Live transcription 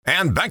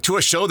And back to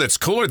a show that's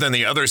cooler than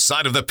the other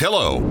side of the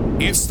pillow.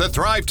 It's the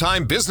Thrive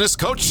Time Business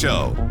Coach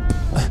Show.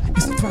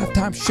 It's the Thrive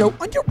Time Show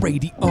on your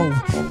radio.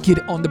 Get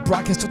it on the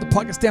broadcast or the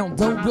podcast down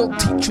low. We'll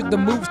teach you the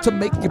moves to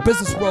make your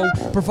business roll.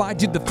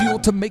 Provide you the fuel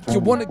to make you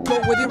want to go.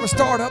 Whether you're a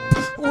startup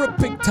or a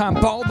big-time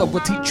baller,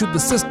 we'll teach you the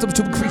systems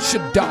to increase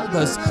your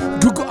dollars.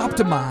 Google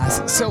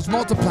Optimize, sales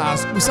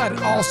multiplies. We cite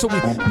it all so we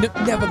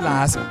never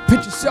lies.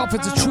 Pitch yourself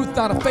as a truth,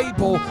 not a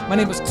fable. My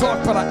name is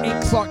Clark, but I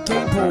ain't Clark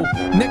Gable.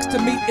 Next to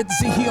me, it's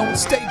Z. He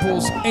owns Staples.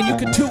 And you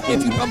can too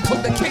if you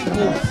unplug the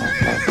cable.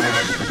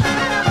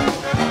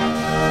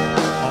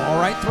 All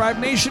right, Thrive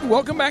Nation,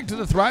 welcome back to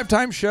the Thrive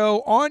Time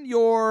Show on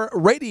your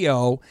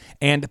radio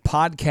and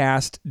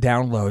podcast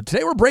download.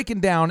 Today we're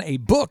breaking down a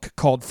book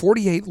called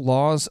 48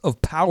 Laws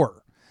of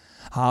Power.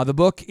 The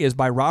book is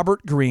by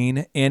Robert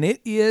Greene, and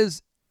it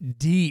is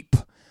deep.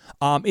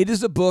 It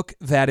is a book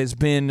that has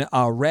been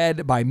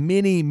read by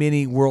many,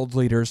 many world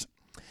leaders,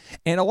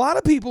 and a lot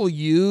of people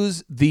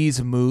use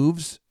these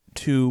moves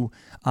to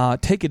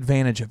take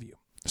advantage of you.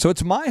 So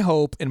it's my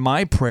hope and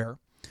my prayer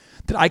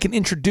that I can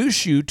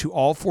introduce you to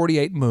all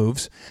 48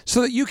 moves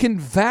so that you can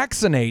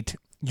vaccinate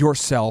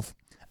yourself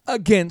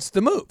against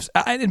the moves.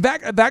 And in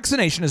fact,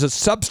 vaccination is a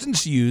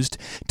substance used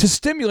to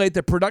stimulate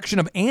the production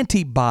of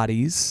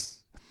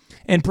antibodies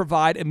and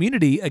provide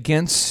immunity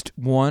against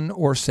one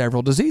or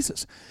several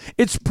diseases.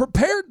 It's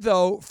prepared,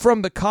 though,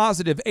 from the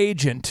causative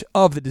agent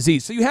of the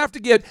disease. So you have to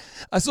get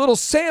a little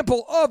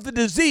sample of the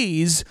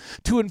disease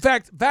to, in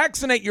fact,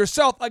 vaccinate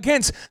yourself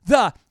against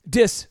the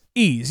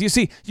disease. You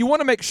see, you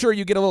want to make sure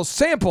you get a little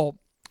sample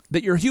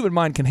that your human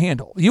mind can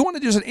handle. You want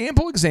to use an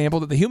ample example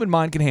that the human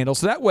mind can handle,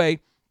 so that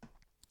way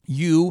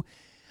you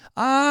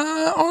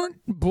aren't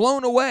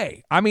blown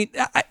away. I mean,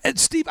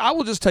 Steve, I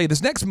will just tell you,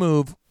 this next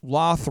move,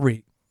 Law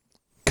 3,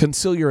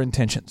 conceal your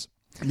intentions.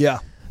 Yeah.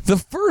 The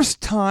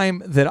first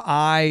time that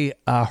I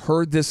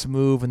heard this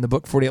move in the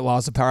book 48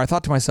 Laws of Power, I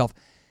thought to myself,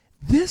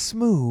 this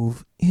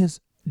move is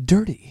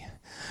dirty.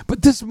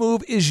 But this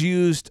move is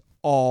used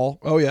all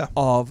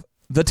of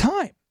the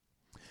time.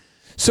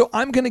 So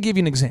I'm going to give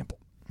you an example.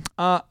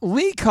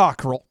 Lee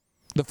Cockrell,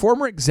 the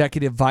former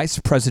executive vice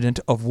president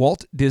of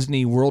Walt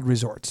Disney World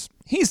Resorts,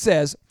 he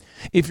says,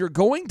 if you're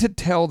going to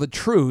tell the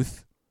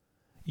truth,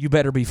 you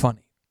better be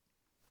funny.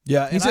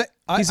 Yeah, and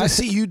I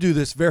see you do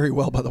this very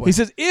well, by the way. He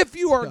says, if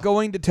you are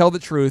going to tell the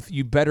truth,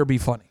 you better be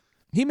funny.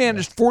 He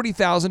managed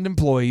 40,000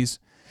 employees,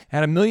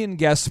 had 1 million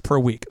guests per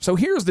week. So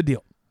here's the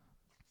deal.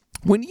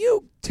 When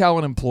you tell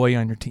an employee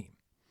on your team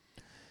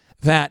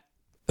that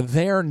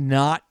they're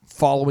not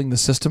following the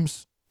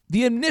systems,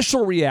 the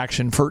initial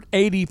reaction for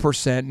 80%,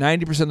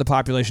 90% of the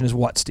population is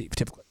what, Steve,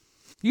 typically?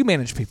 You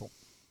manage people.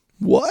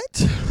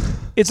 What?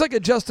 It's like a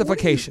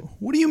justification.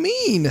 What do you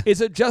mean?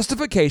 It's a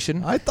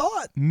justification. I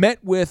thought.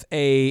 Met with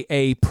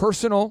a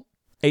personal,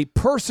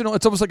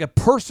 it's almost like a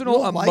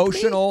personal,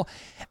 emotional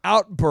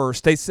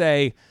outburst. They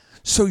say,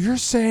 so you're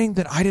saying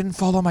that I didn't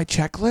follow my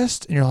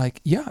checklist? And you're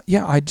like, yeah,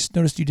 I just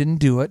noticed you didn't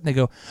do it. And they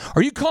go,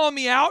 are you calling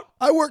me out?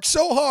 I work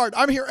so hard.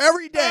 I'm here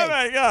every day. Oh,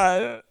 my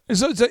God.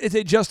 So it's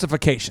a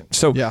justification.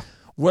 So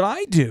what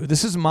I do,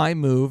 this is my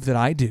move that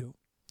I do,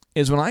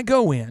 is when I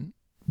go in,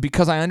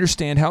 because I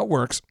understand how it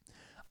works,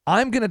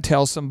 I'm going to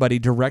tell somebody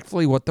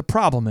directly what the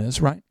problem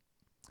is, right?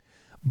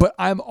 But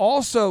I'm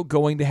also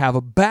going to have a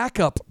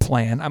backup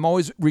plan. I'm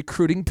always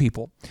recruiting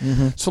people.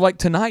 Mm-hmm. So like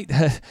tonight,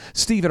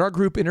 Steve, at our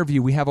group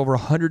interview, we have over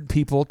 100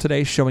 people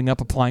today showing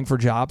up applying for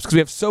jobs because we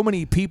have so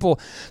many people,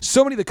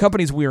 so many of the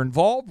companies we are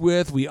involved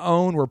with, we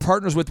own, we're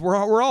partners with, we're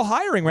all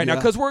hiring right now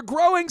because we're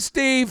growing,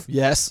 Steve.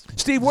 Yes.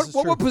 Steve,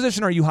 what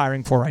position are you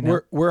hiring for right now?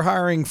 We're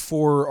hiring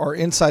for our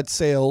inside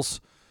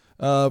sales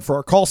for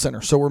our call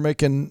center. So we're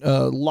making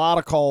a lot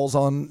of calls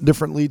on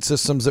different lead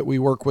systems that we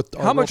work with.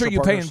 How much are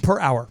you paying per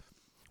hour?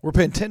 We're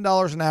paying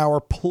 $10 an hour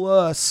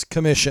plus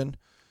commission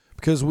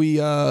because we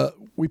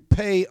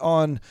pay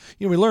on,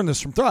 we learned this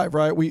from Thrive,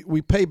 right?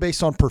 We pay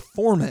based on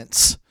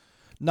performance,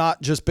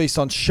 not just based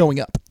on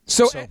showing up.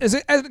 So as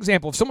an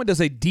example, if someone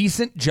does a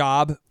decent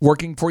job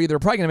working for you, they're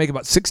probably going to make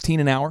about $16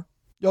 an hour.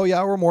 Oh,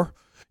 yeah, or more.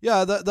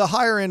 Yeah, the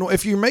higher end,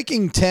 if you're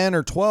making 10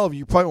 or 12,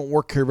 you probably won't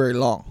work here very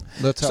long.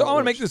 That's how so I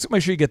want to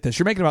make sure you get this.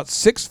 You're making about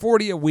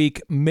 $640 a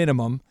week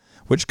minimum,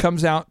 which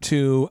comes out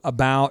to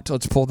about,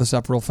 let's pull this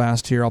up real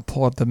fast here. I'll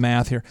pull up the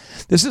math here.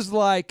 This is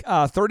like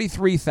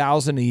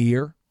 $33,000 a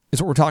year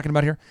is what we're talking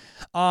about here.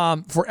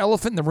 For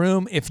Elephant in the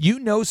Room, if you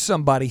know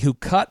somebody who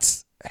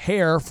cuts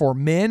hair for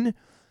men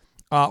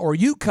or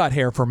you cut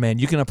hair for men,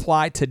 you can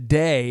apply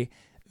today.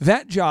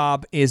 That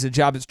job is a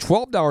job that's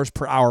 $12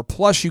 per hour,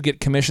 plus you get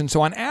commission. So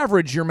on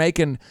average, you're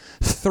making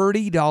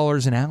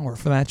 $30 an hour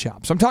for that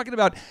job. So I'm talking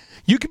about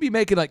you could be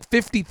making like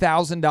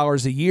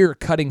 $50,000 a year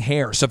cutting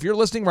hair. So if you're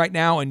listening right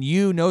now and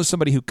you know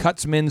somebody who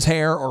cuts men's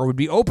hair or would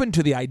be open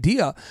to the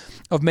idea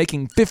of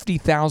making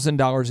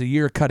 $50,000 a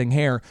year cutting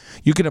hair,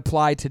 you can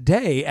apply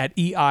today at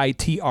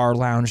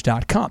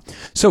eitrlounge.com.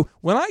 So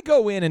when I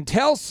go in and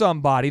tell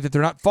somebody that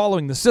they're not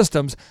following the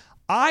systems,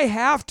 I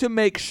have to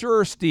make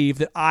sure, Steve,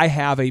 that I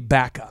have a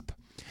backup.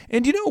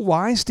 And do you know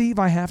why, Steve,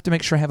 I have to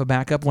make sure I have a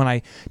backup when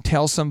I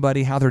tell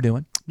somebody how they're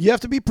doing? You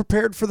have to be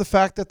prepared for the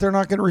fact that they're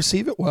not going to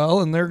receive it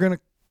well, and they're going to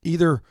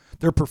either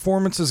their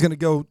performance is going to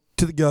go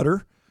to the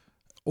gutter,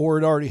 or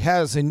it already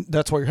has, and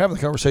that's why you're having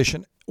the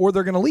conversation, or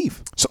they're going to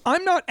leave. So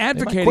I'm not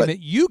advocating that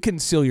you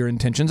conceal your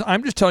intentions.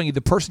 I'm just telling you the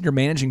person you're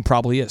managing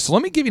probably is. So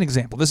let me give you an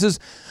example. This is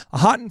a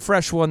hot and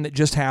fresh one that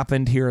just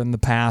happened here in the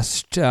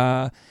past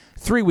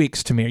 3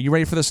 weeks to me. Are you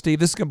ready for this, Steve?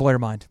 This is going to blow your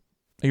mind.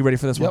 Are you ready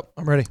for this one? Yep,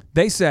 I'm ready.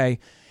 They say,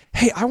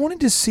 hey, I wanted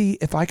to see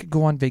if I could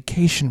go on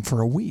vacation for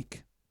a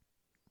week.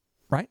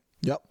 Right?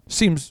 Yep.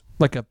 Seems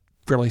like a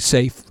fairly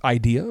safe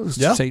idea,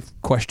 safe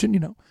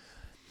question,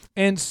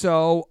 And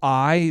so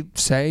I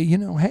say,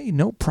 hey,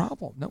 no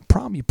problem.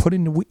 You put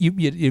in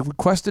you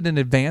requested in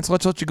advance.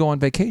 Let's let you go on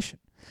vacation.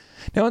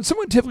 Now, when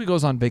someone typically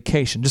goes on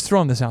vacation, just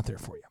throwing this out there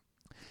for you,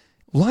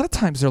 a lot of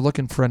times they're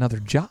looking for another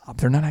job.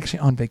 They're not actually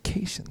on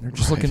vacation. They're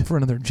just looking for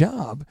another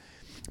job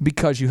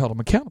because you held them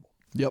accountable.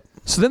 Yep.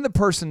 So then the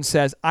person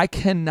says, I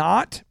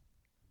cannot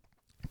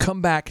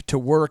come back to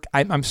work.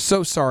 I'm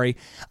so sorry.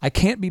 I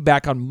can't be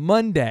back on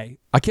Monday.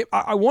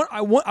 I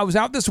was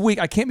out this week.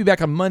 I can't be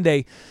back on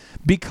Monday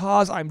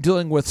because I'm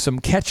dealing with some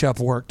catch-up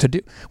work to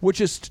do,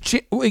 which is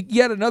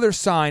yet another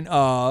sign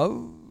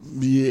of,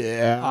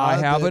 I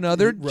have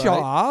another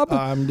job.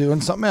 I'm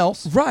doing something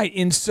else. Right.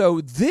 And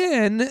so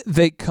then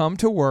they come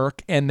to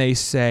work and they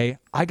say,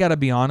 I got to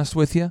be honest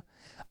with you.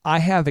 I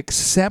have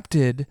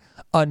accepted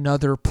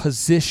another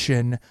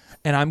position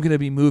and I'm going to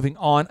be moving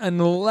on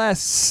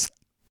unless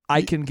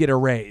I can get a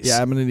raise.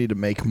 Yeah, I'm going to need to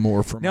make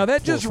more from now.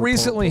 That just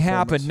recently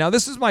happened. Now,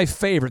 this is my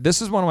favorite.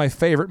 This is one of my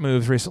favorite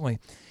moves recently.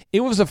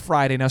 It was a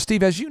Friday. Now,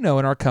 Steve, as you know,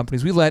 in our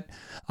companies, we let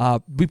our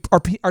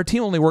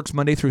team only works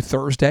Monday through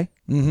Thursday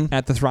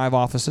at the Thrive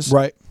offices.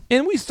 Right.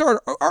 And we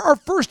start our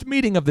first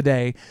meeting of the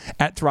day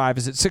at Thrive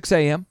is at 6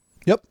 a.m.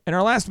 Yep. And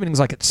our last meeting is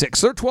like at 6.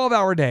 So they're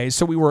 12-hour days.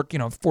 So we work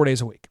 4 days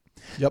a week.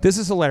 Yep. This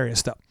is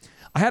hilarious, though.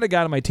 I had a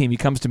guy on my team. He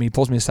comes to me,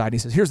 pulls me aside. He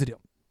says, here's the deal.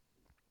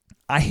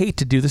 I hate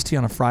to do this to you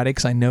on a Friday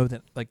because I know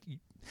that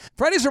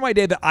Fridays are my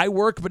day that I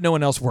work, but no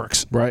one else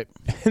works. Right.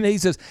 And he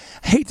says,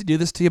 I hate to do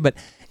this to you, but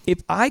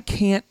if I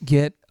can't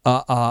get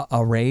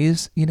a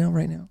raise,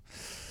 right now,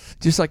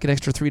 just like an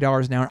extra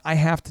 $3 an hour, I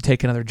have to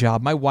take another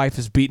job. My wife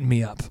is beating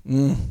me up.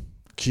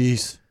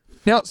 Jeez.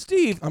 Now,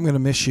 Steve, I'm going to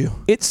miss you.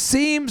 It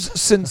seems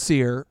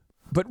sincere,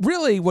 but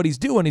really what he's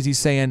doing is he's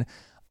saying,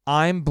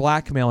 I'm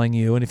blackmailing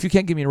you, and if you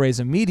can't give me a raise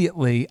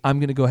immediately, I'm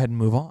going to go ahead and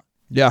move on.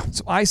 Yeah.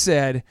 So I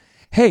said,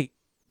 hey,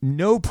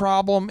 no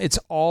problem. It's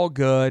all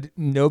good.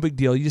 No big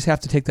deal. You just have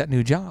to take that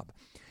new job.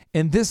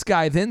 And this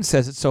guy then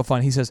says, it's so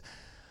fun. He says,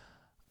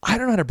 I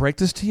don't know how to break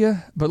this to you,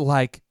 but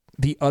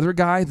the other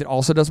guy that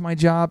also does my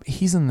job,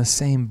 he's in the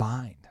same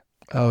bind.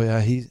 Oh,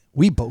 yeah.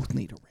 We both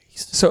need a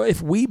raise. So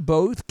if we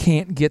both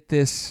can't get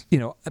this,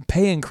 a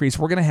pay increase,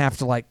 we're going to have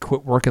to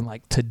quit working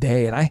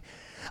today. And I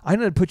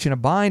know to put you in a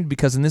bind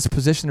because in this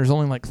position, there's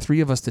only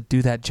 3 of us that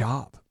do that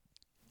job.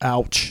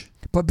 Ouch.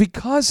 But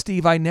because,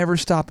 Steve, I never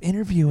stop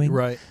interviewing.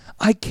 Right.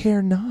 I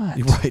care not.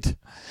 Right.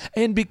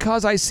 And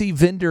because I see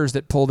vendors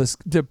that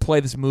play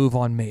this move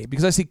on me,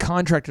 because I see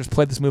contractors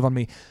play this move on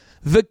me,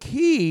 the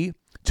key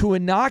to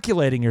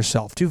inoculating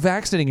yourself, to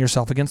vaccinating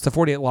yourself against the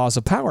 48 laws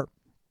of power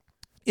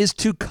is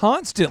to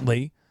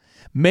constantly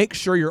make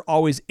sure you're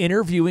always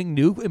interviewing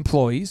new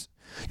employees.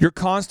 You're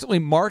constantly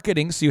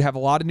marketing so you have a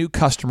lot of new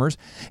customers.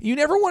 You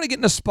never want to get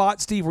in a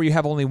spot, Steve, where you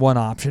have only one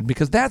option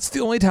because that's the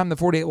only time the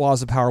 48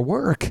 laws of power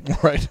work.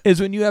 Right. Is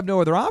when you have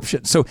no other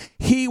option. So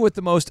he with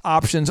the most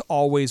options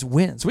always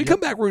wins. When we come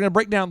back, we're going to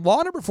break down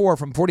law number 4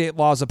 from 48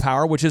 laws of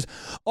power, which is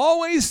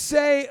always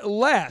say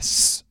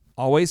less.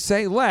 Always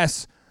say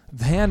less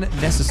than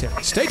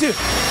necessary. Stay tuned.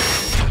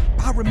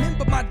 I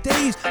remember my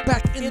days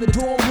back in the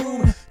dorm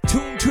room,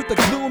 tuned to the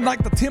gloom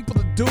like the temple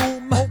of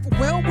doom,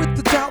 overwhelmed with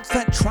the doubts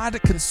that try to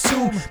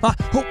consume my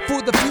hope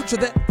for the future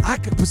that I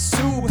could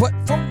pursue. But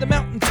from the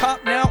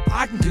mountaintop now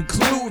I can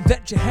conclude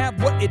that you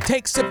have what it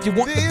takes if you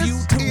want the view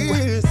to.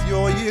 This is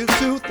your year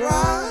to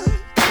thrive.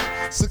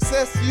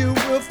 Success you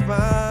will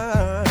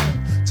find.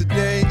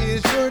 Today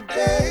is your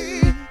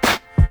day,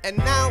 and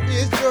now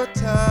is your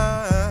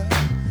time.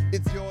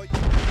 It's your year.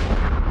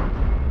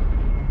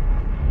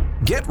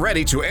 Get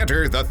ready to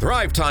enter the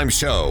Thrive Time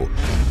Show.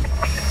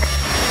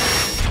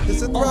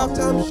 It's a Thrive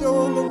Time Show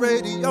on the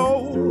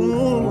radio.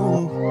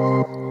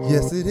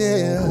 Yes, it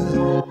is.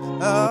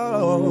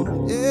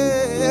 Oh,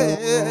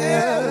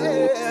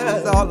 yeah.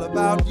 It's all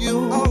about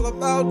you. All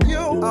about you.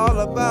 All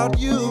about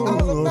you.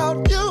 All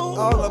about you.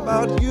 All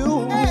about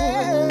you.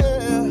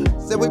 Yeah.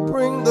 So we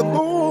bring the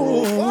boom.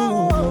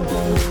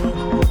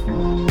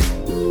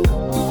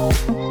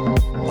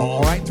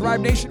 All right,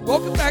 Thrive Nation,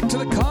 welcome back to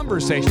the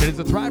conversation. It's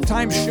the Thrive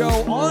Time Show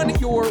on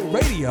your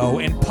radio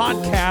and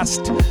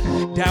podcast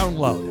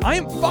download. I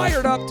am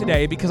fired up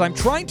today because I'm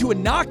trying to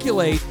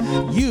inoculate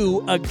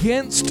you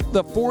against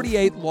the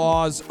 48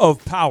 Laws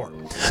of Power.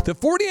 The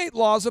 48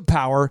 Laws of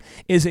Power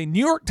is a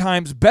New York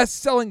Times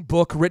best-selling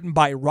book written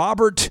by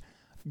Robert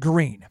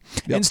Greene.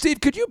 Yep. And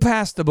Steve, could you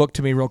pass the book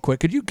to me real quick?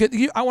 Could you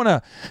I want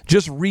to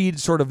just read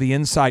sort of the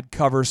inside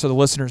cover so the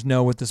listeners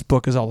know what this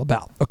book is all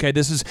about. Okay,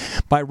 this is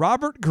by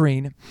Robert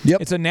Greene.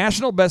 Yep. It's a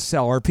national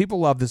bestseller. People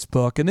love this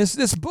book. And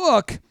this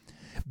book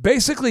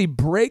basically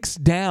breaks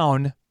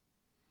down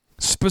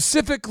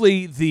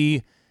specifically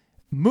the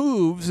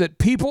moves that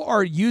people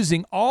are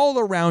using all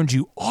around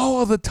you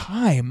all of the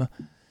time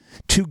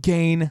to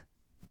gain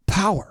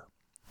power.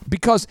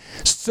 Because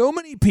so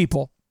many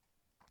people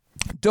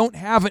don't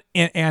have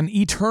an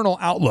eternal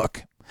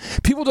outlook.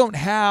 People don't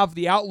have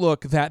the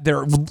outlook that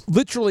there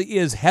literally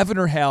is heaven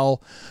or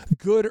hell,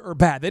 good or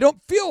bad. They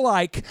don't feel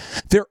like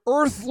their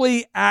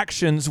earthly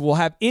actions will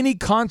have any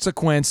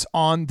consequence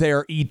on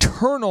their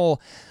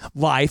eternal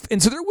life.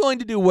 And so they're willing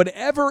to do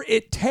whatever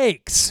it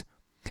takes.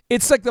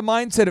 It's like the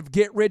mindset of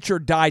get rich or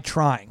die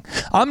trying.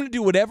 I'm going to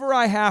do whatever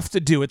I have to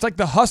do. It's like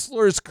the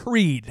hustler's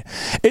creed.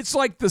 It's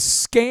like the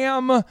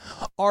scam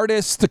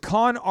artists, the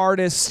con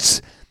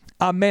artists'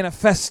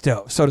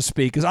 manifesto, so to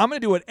speak, is I'm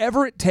going to do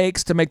whatever it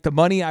takes to make the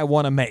money I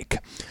want to make.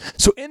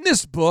 So in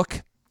this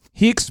book,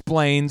 he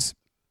explains,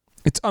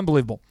 it's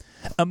unbelievable,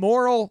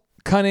 immoral,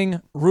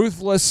 cunning,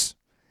 ruthless,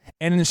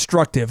 and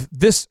instructive.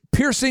 This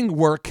piercing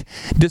work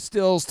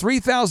distills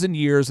 3,000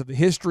 years of the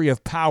history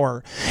of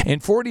power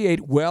and 48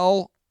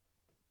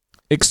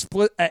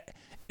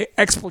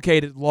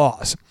 explicated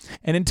laws.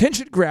 And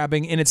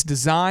intention-grabbing in its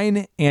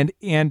design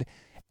and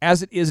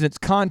as it is in its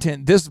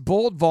content, this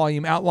bold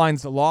volume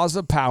outlines the laws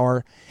of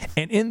power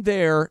and in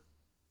there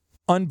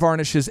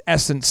unvarnishes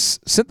essence,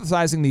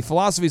 synthesizing the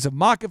philosophies of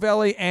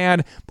Machiavelli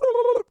and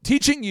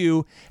teaching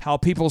you how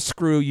people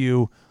screw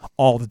you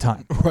all the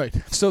time. Right.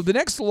 So the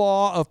next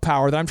law of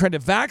power that I'm trying to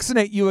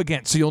vaccinate you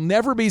against so you'll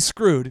never be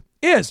screwed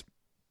is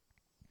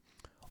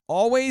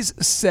always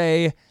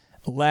say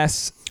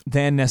less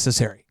than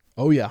necessary.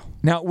 Oh, yeah.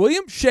 Now,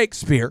 William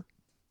Shakespeare,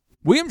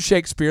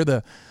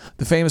 the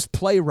famous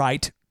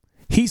playwright,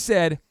 he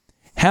said,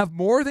 have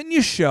more than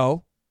you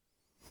show,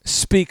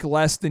 speak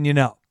less than you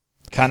know.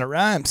 Kind of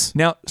rhymes.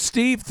 Now,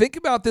 Steve, think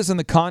about this in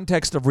the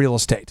context of real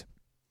estate.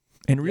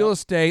 In real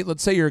estate,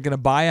 let's say you're going to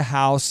buy a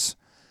house,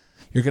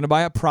 you're going to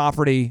buy a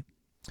property,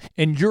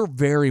 and you're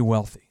very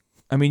wealthy.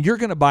 I mean, you're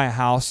going to buy a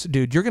house,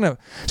 dude.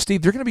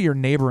 Steve, they're going to be your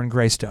neighbor in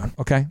Greystone,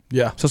 okay?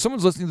 Yeah. So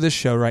someone's listening to this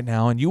show right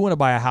now, and you want to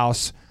buy a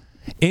house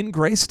in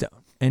Greystone.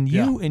 And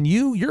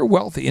you're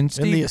wealthy. And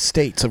Steve, in the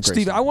estates of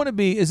Greystone. Steve, I want to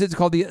be. Is it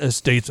called the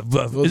estates of?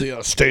 The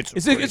estates of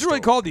Greystone. It's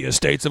really called the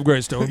estates of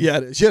Greystone. Yeah,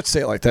 it is. You have to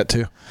say it like that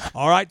too.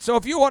 All right. So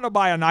if you want to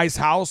buy a nice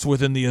house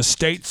within the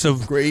estates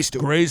of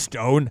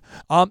Greystone,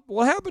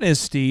 what happened is,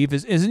 Steve,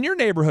 is in your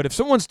neighborhood. If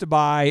someone wants to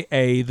buy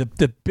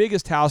the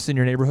biggest house in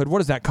your neighborhood, what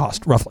does that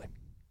cost roughly?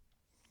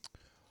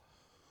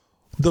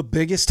 The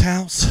biggest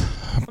house,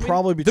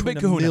 probably between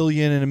 $1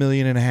 million and $1.5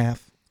 million.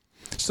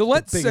 So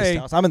let's say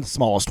house. I'm in the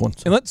smallest one.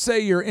 So. And let's say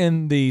you're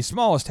in the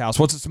smallest house.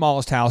 What's the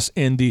smallest house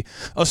in the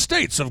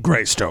estates of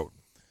Greystone?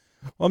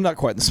 Well, I'm not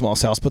quite in the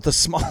smallest house, but the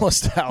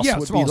smallest house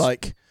would smallest. be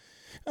like,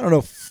 I don't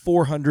know,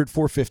 400,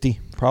 450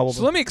 probably.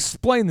 So let me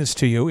explain this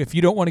to you if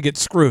you don't want to get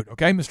screwed,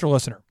 okay, Mr.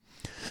 Listener.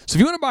 So if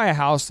you want to buy a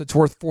house that's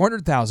worth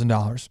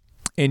 $400,000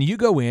 and you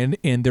go in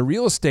and the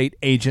real estate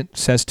agent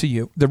says to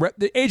you,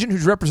 the agent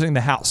who's representing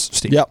the house,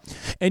 Steve, yep.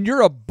 And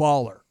you're a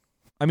baller.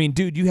 I mean,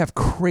 dude, you have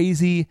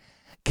crazy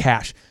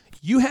cash.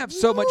 You have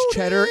so much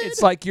cheddar.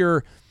 It's like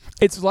you're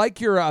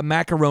a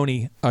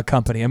macaroni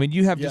company. I mean,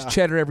 you have just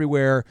cheddar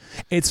everywhere.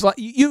 It's like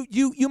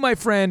you, my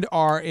friend,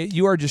 are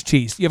just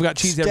cheese. You've got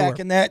cheese everywhere.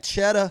 Stacking that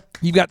cheddar.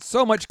 You've got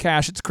so much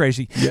cash. It's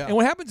crazy. Yeah. And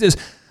what happens is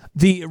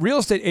the real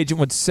estate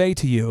agent would say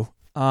to you,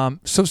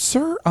 so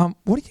sir,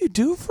 what do you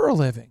do for a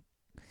living?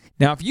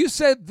 Now, if you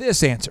said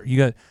this answer, you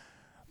go,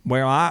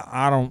 well,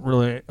 I don't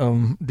really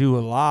do a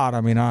lot.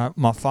 I mean,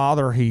 my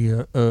father, he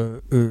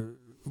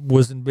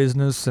was in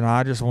business and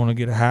I just want to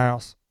get a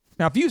house.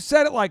 Now, if you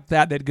said it like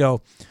that, they'd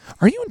go,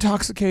 are you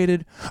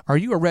intoxicated? Are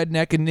you a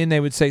redneck? And then they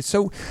would say,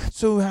 so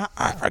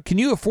can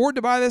you afford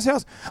to buy this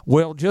house?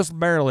 Well, just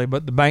barely,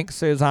 but the bank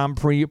says I'm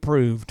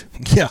pre-approved.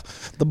 Yeah,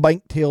 the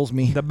bank tells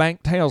me. The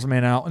bank tells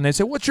me now. And they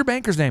say, what's your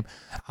banker's name?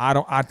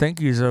 I think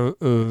he's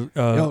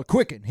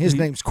Quicken. His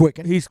name's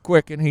Quicken. He's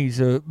Quicken.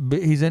 He's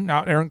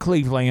out there in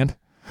Cleveland.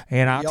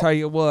 And I'll tell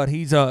you what,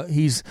 he's now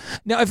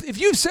if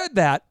you said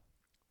that,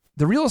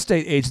 the real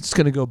estate agent's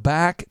going to go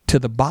back to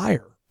the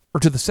buyer or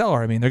to the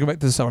seller. I mean, they're going back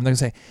to the seller and they're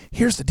going to say,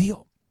 here's the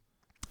deal.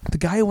 The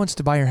guy who wants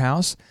to buy your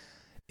house,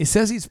 it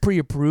says he's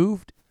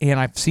pre-approved and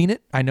I've seen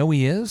it. I know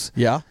he is.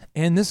 Yeah.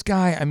 And this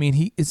guy, I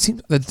mean, it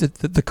seems that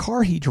the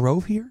car he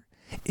drove here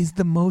is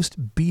the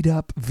most beat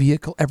up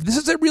vehicle ever. This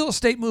is a real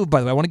estate move,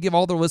 by the way. I want to give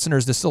all the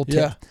listeners this little tip.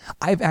 Yeah.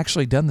 I've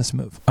actually done this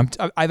move.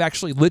 I've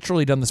actually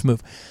literally done this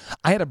move.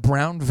 I had a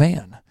brown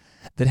van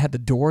that had the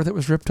door that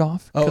was ripped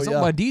off. Because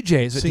my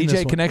DJs at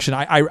DJ Connection,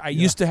 I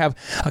used to have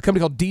a company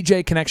called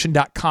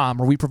DJconnection.com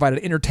where we provided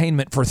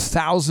entertainment for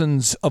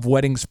thousands of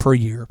weddings per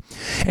year.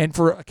 And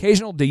for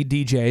occasional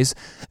DJs,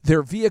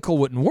 their vehicle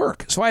wouldn't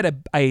work. So I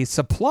had a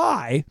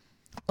supply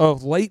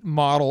of late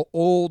model,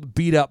 old,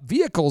 beat up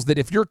vehicles that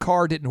if your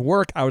car didn't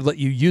work, I would let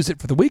you use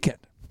it for the weekend.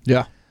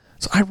 Yeah.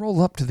 So I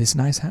roll up to this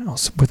nice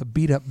house with a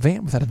beat up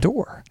van without a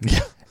door.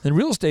 Yeah. And the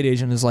real estate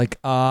agent is like,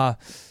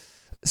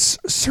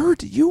 sir,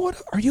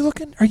 are you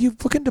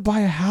looking to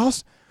buy a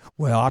house?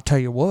 Well, I'll tell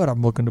you what,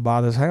 I'm looking to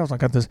buy this house. I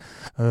got this,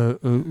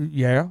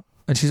 yeah.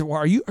 And she said, well,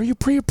 are you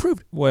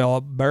pre-approved?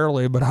 Well,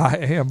 barely, but I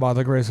am by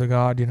the grace of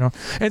God,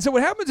 And so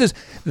what happens is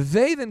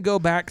they then go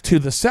back to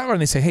the seller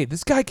and they say, hey,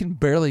 this guy can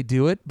barely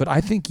do it, but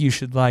I think you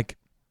should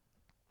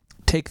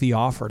take the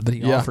offer that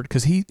he offered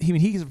because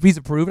he's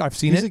approved. I've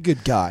seen He's a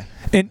good guy.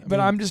 But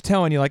I'm just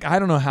telling you, I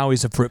don't know how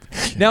he's approved.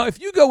 Yeah. Now, if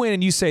you go in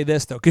and you say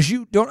this, though, because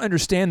you don't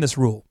understand this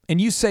rule,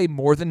 and you say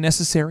more than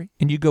necessary,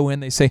 and you go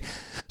in, they say,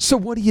 so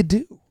what do you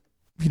do?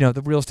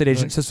 The real estate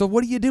agent says, so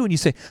what do you do? And you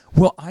say,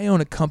 well, I own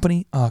a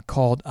company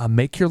called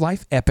Make Your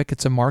Life Epic.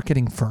 It's a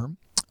marketing firm.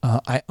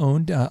 I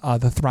owned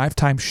the Thrive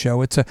Time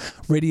Show. It's a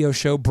radio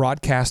show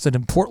broadcasted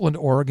in Portland,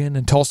 Oregon,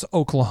 and Tulsa,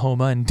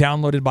 Oklahoma, and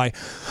downloaded by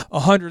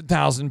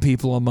 100,000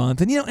 people a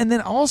month. And then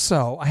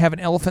also I have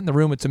an Elephant in the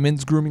Room. It's a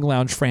men's grooming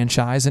lounge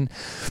franchise. And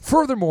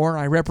furthermore,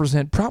 I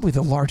represent probably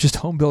the largest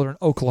home builder in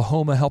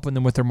Oklahoma, helping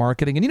them with their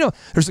marketing. And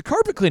there's a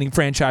carpet cleaning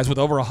franchise with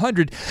over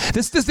 100.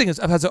 This thing has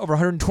over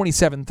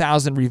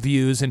 127,000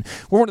 reviews, and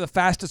we're one of the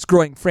fastest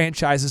growing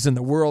franchises in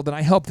the world. And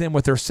I help them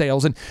with their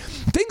sales, and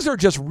things are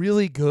just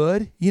really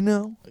good,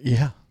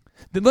 Yeah.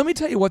 Then let me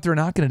tell you what they're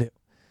not going to do.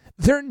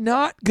 They're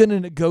not going to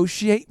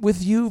negotiate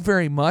with you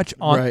very much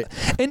on right.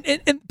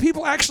 And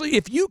people actually,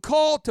 if you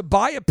call to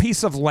buy a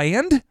piece of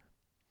land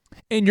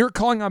and you're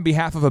calling on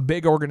behalf of a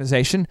big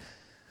organization,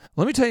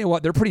 let me tell you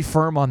what, they're pretty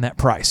firm on that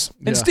price.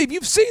 And Steve,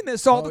 you've seen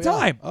this all the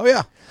time. Oh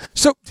yeah.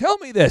 So tell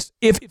me this,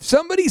 if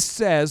somebody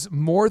says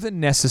more than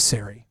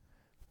necessary,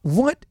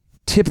 what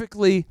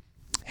typically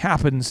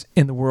happens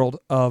in this world,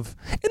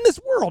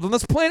 on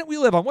this planet we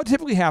live on, what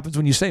typically happens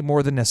when you say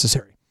more than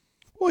necessary?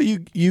 Well,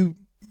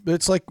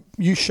 it's like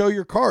you show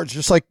your cards,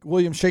 just like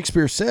William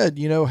Shakespeare said,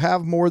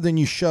 have more than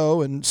you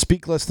show and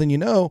speak less than you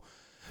know,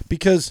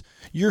 because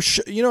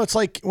it's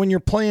like when you're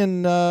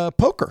playing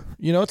poker,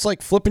 it's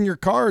like flipping your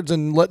cards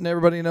and letting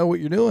everybody know what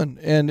you're doing.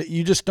 And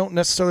you just don't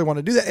necessarily want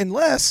to do that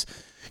unless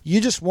you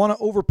just want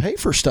to overpay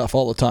for stuff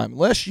all the time,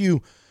 unless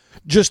you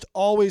just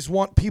always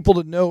want people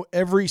to know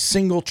every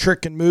single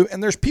trick and move.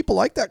 And there's people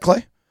like that,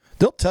 Clay.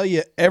 They'll tell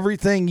you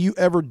everything you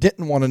ever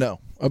didn't want to know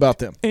about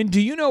them. And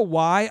do you know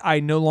why I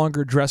no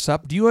longer dress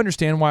up? Do you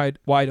understand why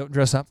I don't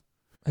dress up?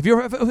 Have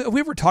we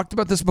ever talked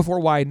about this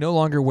before? Why I no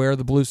longer wear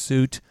the blue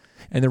suit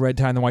and the red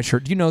tie and the white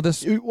shirt? Do you know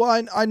this?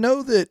 Well, I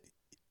know that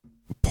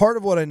part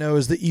of what I know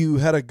is that you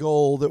had a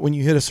goal that when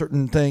you hit a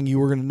certain thing, you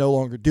were going to no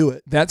longer do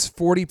it. That's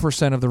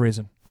 40% of the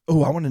reason.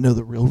 Oh, I want to know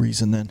the real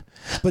reason then.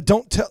 But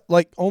don't tell,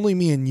 only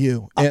me and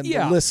you and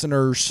the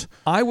listeners.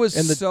 I was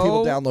and the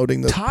people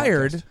downloading this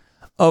tired podcast.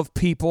 Of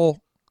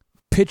people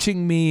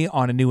pitching me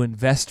on a new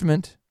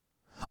investment,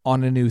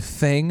 on a new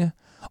thing,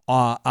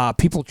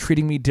 people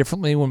treating me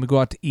differently when we go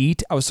out to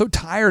eat. I was so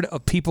tired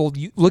of people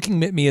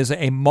looking at me as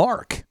a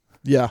mark.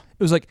 Yeah.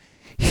 It was like,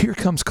 here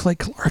comes Clay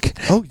Clark.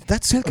 Oh,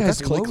 that's Clay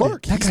loaded.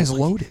 Clark. That guy's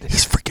loaded.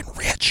 He's freaking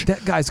rich.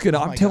 That guy's good.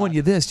 I'm telling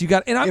you this. If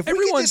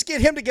we could just get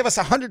him to give us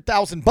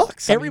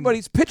 $100,000,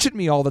 everybody's pitching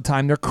me all the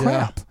time. They're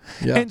crap.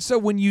 Yeah. And so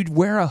when you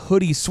wear a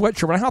hoodie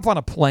sweatshirt, when I hop on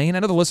a plane, I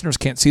know the listeners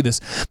can't see this,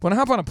 but when I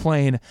hop on a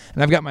plane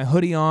and I've got my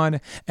hoodie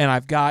on and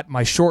I've got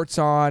my shorts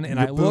on and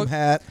your boom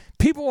hat.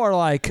 People are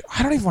like,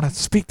 I don't even want to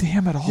speak to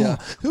him at all. Yeah.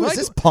 Who is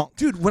this punk?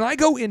 Dude, when I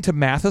go into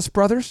Mathis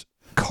Brothers,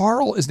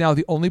 Carl is now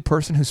the only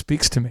person who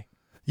speaks to me.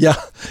 Yeah.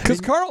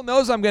 Because Carl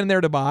knows I'm getting there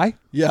to buy.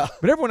 Yeah.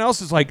 But everyone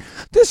else is like,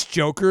 this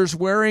joker's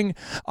wearing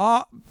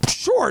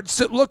shorts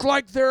that look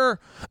like they're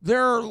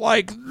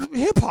like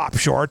hip-hop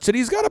shorts, and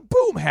he's got a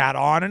boom hat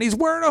on, and he's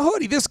wearing a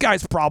hoodie. This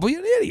guy's probably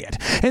an idiot.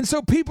 And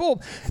so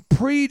people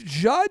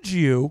prejudge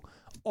you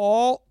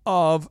all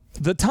of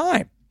the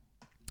time.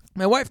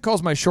 My wife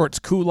calls my shorts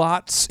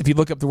culottes. If you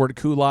look up the word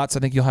culottes,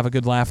 I think you'll have a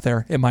good laugh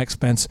there at my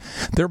expense.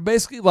 They're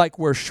basically like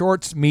where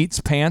shorts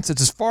meets pants.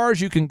 It's as far as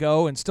you can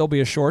go and still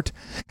be a short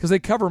because they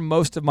cover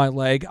most of my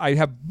leg. I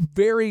have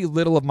very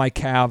little of my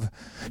calf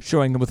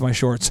showing with my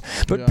shorts.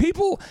 But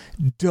people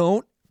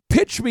don't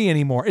pitch me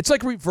anymore. It's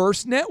like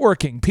reverse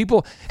networking.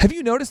 People, have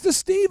you noticed this,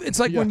 Steve?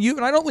 It's like when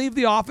I don't leave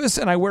the office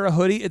and I wear a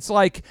hoodie, it's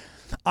like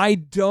I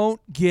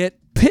don't get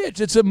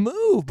pitch. It's a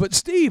move. But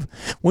Steve,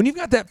 when you've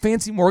got that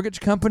fancy mortgage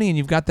company and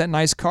you've got that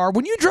nice car,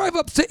 when you drive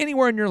up to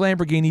anywhere in your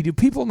Lamborghini, do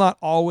people not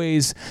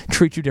always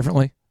treat you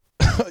differently?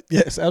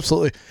 Yes,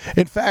 absolutely.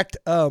 In fact,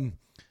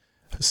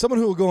 someone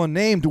who will go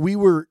unnamed,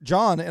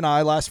 John and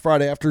I last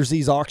Friday after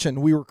Z's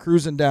auction, we were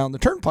cruising down the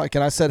turnpike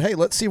and I said, hey,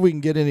 let's see if we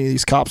can get any of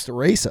these cops to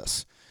race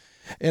us.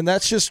 And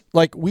that's just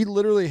like, we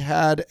literally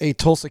had a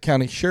Tulsa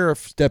County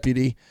Sheriff's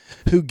deputy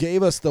who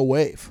gave us the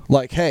wave.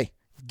 Like, hey,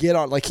 get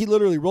on. Like, he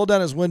literally rolled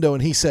down his window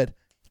and he said,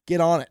 get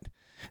on it.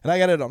 And I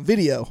got it on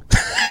video.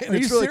 Are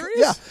you serious?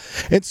 Yeah.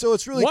 And so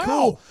it's really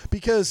cool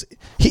because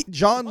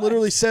John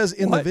literally says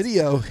in the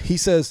video, he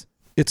says,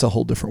 it's a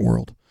whole different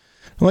world.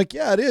 I'm like,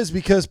 yeah, it is,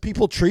 because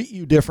people treat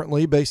you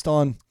differently based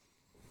on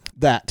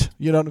that.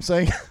 You know what I'm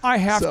saying? I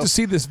have to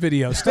see this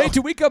video. Stay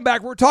tuned. We come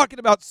back. We're talking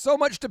about so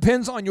much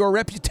depends on your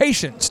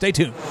reputation. Stay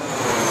tuned.